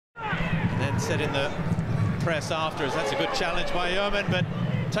said in the press afterwards, that's a good challenge by Yeoman, but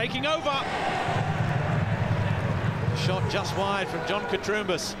taking over. Shot just wide from John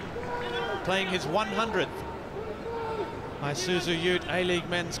Katrumbas, playing his 100th Isuzu Ute A-League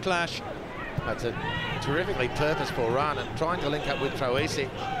men's clash. That's a terrifically purposeful run and trying to link up with Troisi.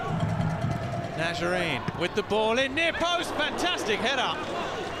 Nazarene with the ball in near post, fantastic header.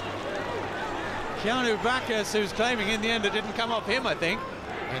 Keanu Bacchus, who's claiming in the end it didn't come off him, I think.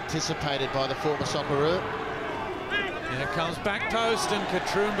 Anticipated by the former Socceroo. And it comes back post and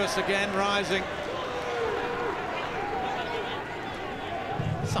Katrumbas again rising.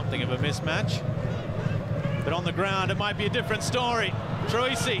 Something of a mismatch. But on the ground it might be a different story.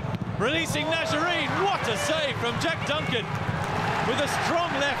 Troisi releasing Nazarene. What a save from Jack Duncan with a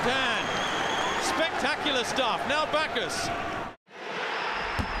strong left hand. Spectacular stuff. Now Bacchus.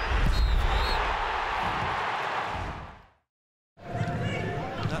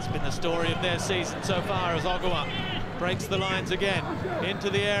 That's been the story of their season so far as Ogawa breaks the lines again into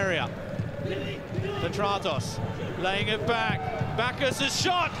the area. Petratos laying it back. Bacchus'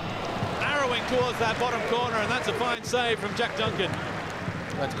 shot arrowing towards that bottom corner, and that's a fine save from Jack Duncan.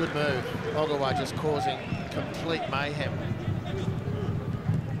 That's a good move. Ogawa just causing complete mayhem.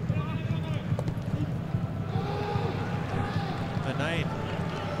 Manane.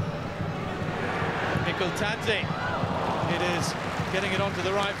 Mikkel Tadze. It is getting it onto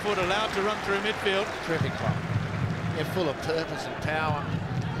the right foot, allowed to run through midfield. Terrific club. They're full of purpose and power.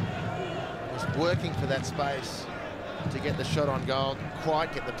 Was working for that space to get the shot on goal,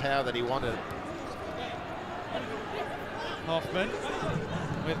 quite get the power that he wanted. Hoffman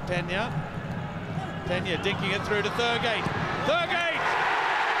with Pena. Pena dinking it through to Thurgate. Thurgate!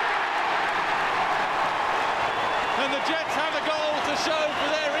 And the Jets have a goal to show for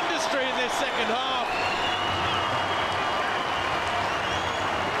their industry in this second half.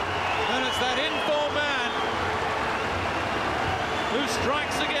 And it's that in-form man who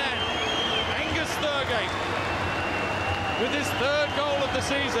strikes again. Angus Thurgate with his third goal of the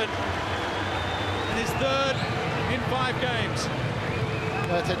season and his third in 5 games.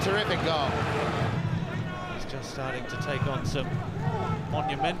 That's a terrific goal. He's just starting to take on some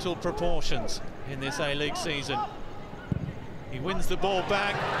monumental proportions in this A-League season. He wins the ball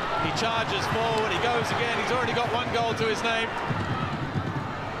back, he charges forward, he goes again, he's already got 1 goal to his name.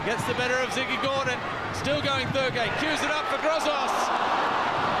 Gets the better of Ziggy Gordon, still going Thurgate, cues it up for Grozos.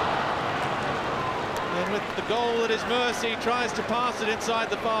 And with the goal at his mercy, tries to pass it inside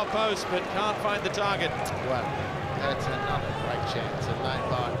the far post, but can't find the target. Well, that's another great chance. A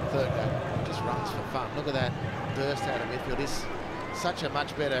name like Thurgate just runs for fun. Look at that burst out of midfield. He's such a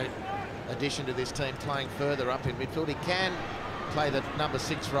much better addition to this team, playing further up in midfield. He can play the number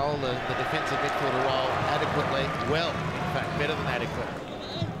 6 role, the defensive midfielder role, adequately. Well, in fact, better than adequate.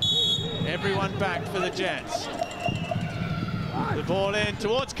 Everyone back for the Jets. The ball in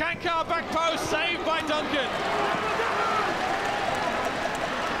towards Kankar, back post, saved by Duncan.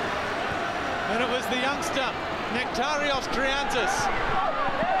 And it was the youngster, Nektarios Triantis,